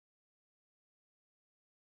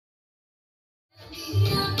It's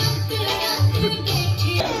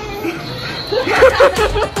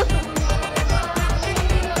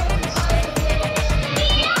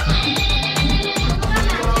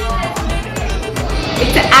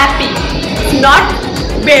an appy, not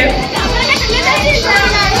bear.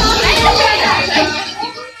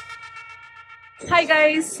 Hi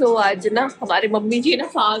guys, सो आज ना हमारे मम्मी जी ना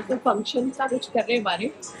फाग फंक्शन का कुछ कर रहे हैं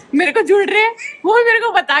हमारे, मेरे को जुड़ रहे हैं वो भी मेरे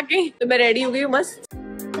को बता के। तो मैं रेडी हो गई हूँ मस्त।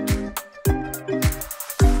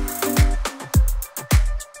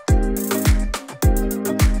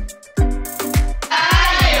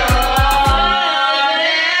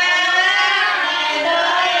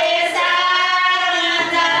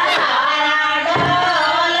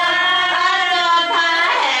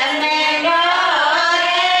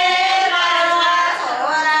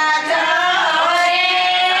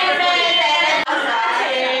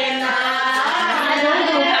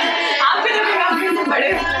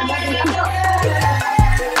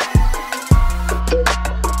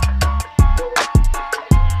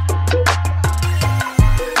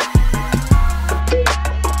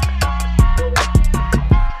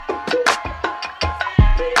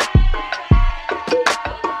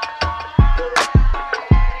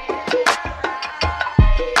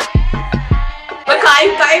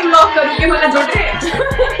 टाइम लॉक करूँगी मैंने जोड़े।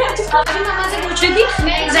 अभी मामा से पूछ रही थी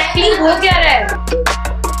मैं एग्जैक्टली हो क्या रहा है।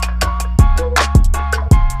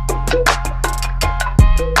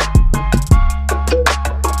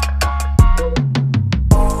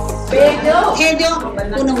 दो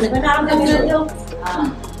पूनम ने दो।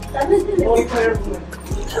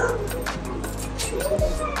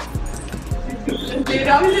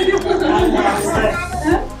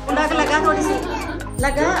 लगा थोड़ी सी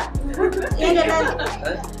लगा ये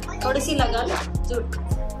थोड़ी सी लगा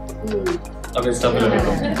अब इस सब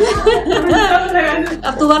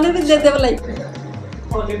अब तुम्हारे भी दे दे भलाई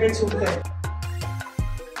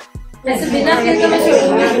वैसे बिना के तो मैं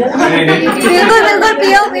छोड़ूंगी। बिल्कुल बिल्कुल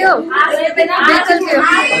पियो पियो बिल्कुल पियो।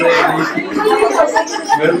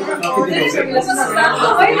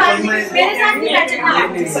 मेरे साथ नहीं रचना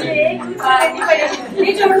नहीं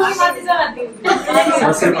छोड़ूंगी फांसी चलाती हूँ।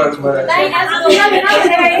 नहीं ऐसा होगा बिना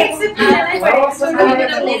एक से पीना नहीं पड़ेगा।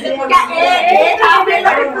 आप ले लो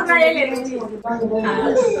तो मैं ले लूँगी।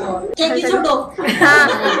 केक ही छोड़ो। हाँ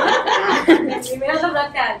मेरा तो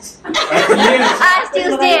व्रत है आज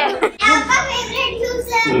ट्यूसडे है। आपका फेवरेट जूस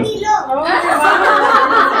है P low.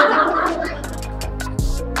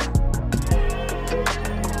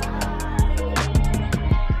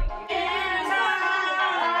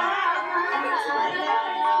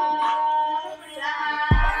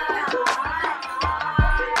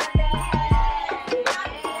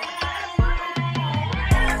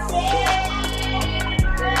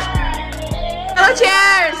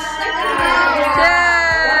 Cheers! Cheers!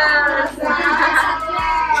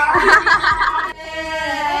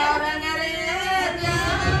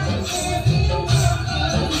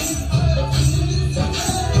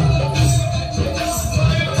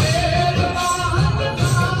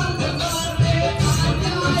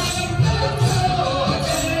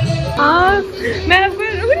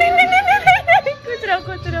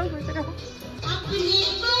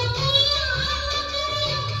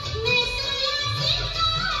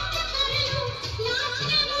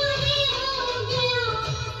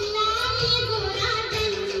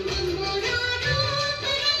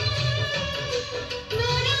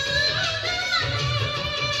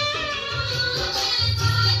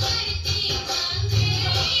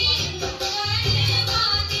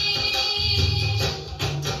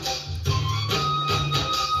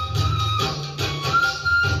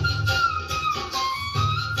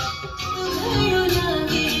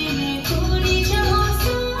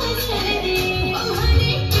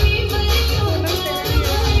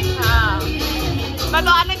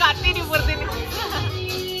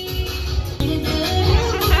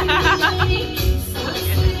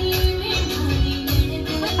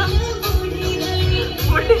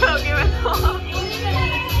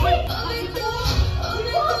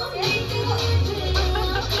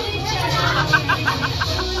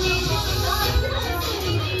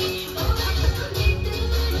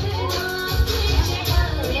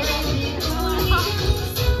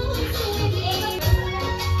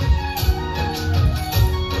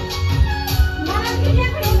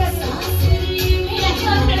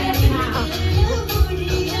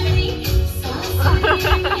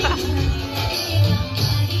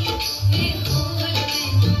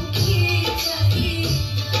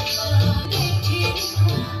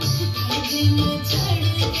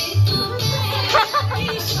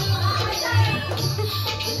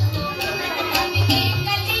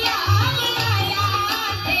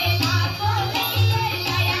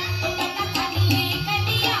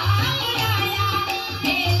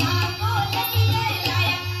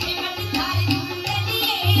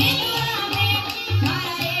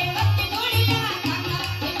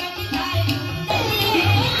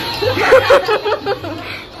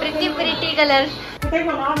 Pretty pretty colour.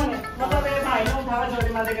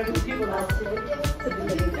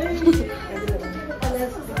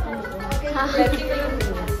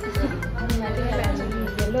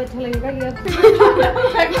 अच्छा लगेगा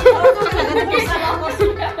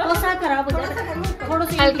खराब हो जाएगा थोड़ा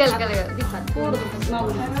सा हल्का हल्का लगेगा।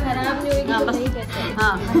 खराब नहीं होगी हाँ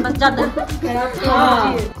बस ज्यादा।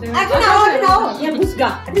 ये घुसगा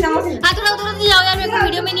हाँ थोड़ा थोड़ा जाओ यार, मेरे को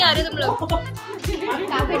वीडियो में नहीं आ रहे तुम लोग।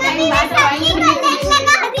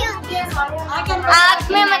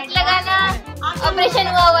 आँख में मत लगाना, ऑपरेशन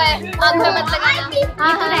हुआ है, आँख में मत लगाना।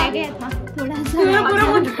 हाँ हाँ रह गया था थोड़ा सा।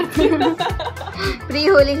 प्री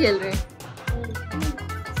होली खेल रहे हैं।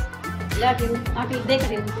 देख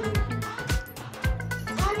रहे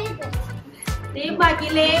बाकी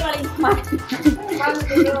ले वाली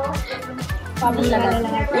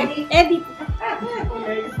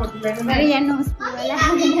अरे यार नमस्ते वाला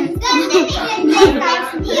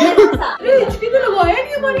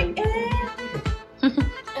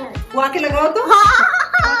आके लगाओ तो।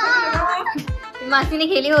 मासी ने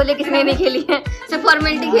खेली होली, किसने नहीं खेली है, सिर्फ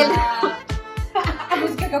फॉर्मेलिटी खेल रहे। अब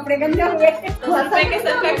उसके कपड़े गंदे हुए के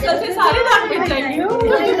साथ सारे दाग मिट जाएंगे।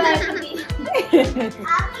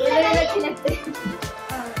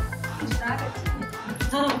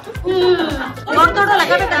 और थोड़ा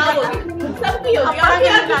लगा तो सब भी हो गया। आगे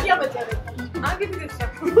क्या बचा है? आगे भी अच्छा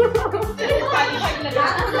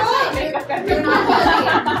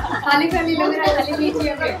खाली खाली लग रहा है, खाली नीचे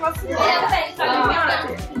है।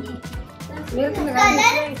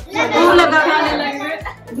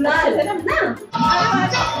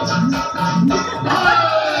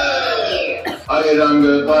 अरे रंग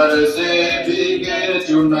पर से भीगे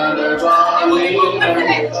चुनर वाली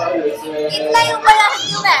इतना ही ऊपर जा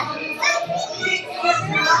सकती हूँ मैं।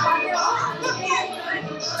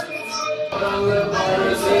 रंग पर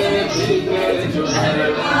से भीगे चुनर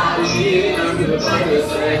वाली रंग पर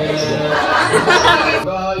से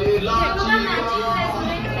गाई लाची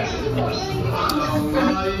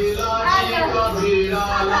का भीड़ा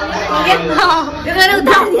मैंने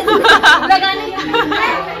उतार दिया लगाने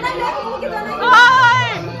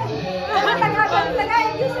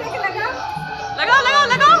लगाओ लगाओ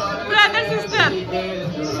लगाओ brother sister.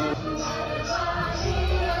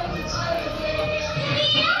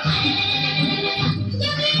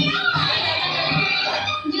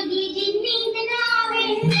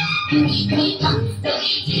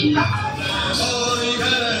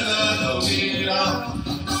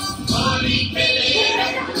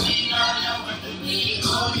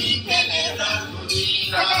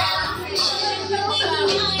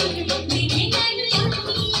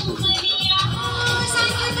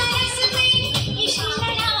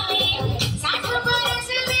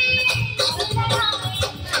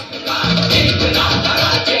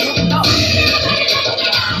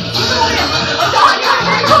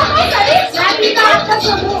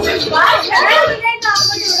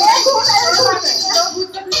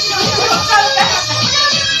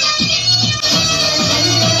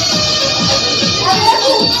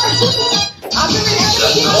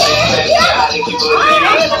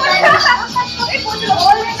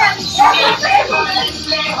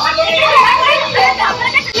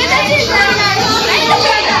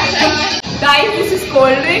 Guys, this is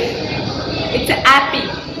cold drink. It's appy.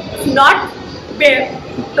 It's not beer.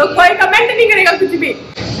 तो कोई कमेंट नहीं करेगा कुछ भी।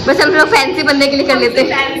 बस हम लोग फैंसी बनने के लिए कर लेते हैं।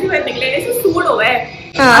 फैंसी बनने के लिए ऐसे सूट हो गए।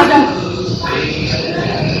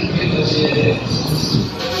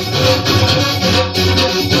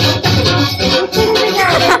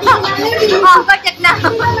 ऑफर चकना।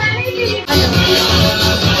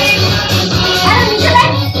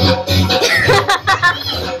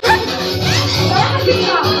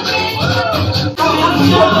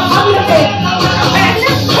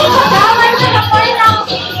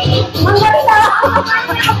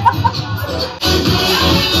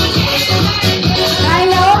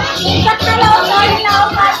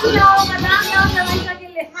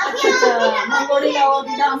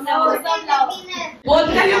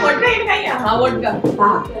 वोडका है, हाँ वोडका।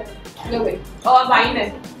 लो भाई, और वाइन है।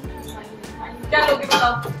 क्या लोगे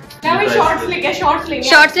बताओ? क्या भाई शॉर्ट्स लेके शॉर्ट्स लेंगे।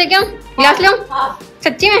 शॉर्ट्स लेके आऊं? ग्लास ले आऊं?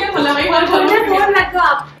 सच्ची में? वीडियो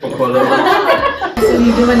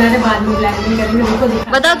बनाने बाद में ब्लैकमेल करेंगे, उनको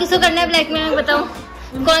दिखा। बताओ किसको करना है ब्लैकमेल, बताओ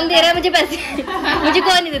कौन दे रहा है मुझे पैसे? मुझे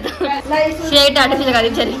कौन नहीं देता। स्लेट आटे से लगा दी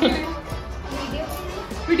चलिए।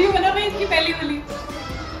 वीडियो बना भाई इसकी पहली वाली।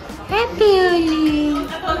 हैप्पी होली।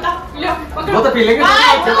 वो तो पी लेंगे।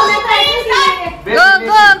 गो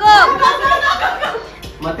गो गो।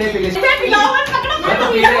 मत पी ले।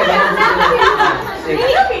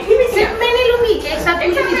 मैं नहीं लूंगी, एक साथ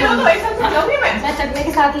चखने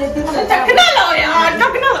के साथ लेती हूँ। चखना लो यार,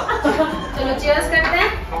 चखना लो। चलो चीयर्स करते हैं।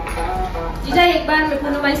 जीजा एक बार में,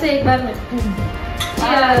 पूनम भाई से एक बार में।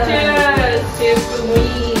 Cheers to me.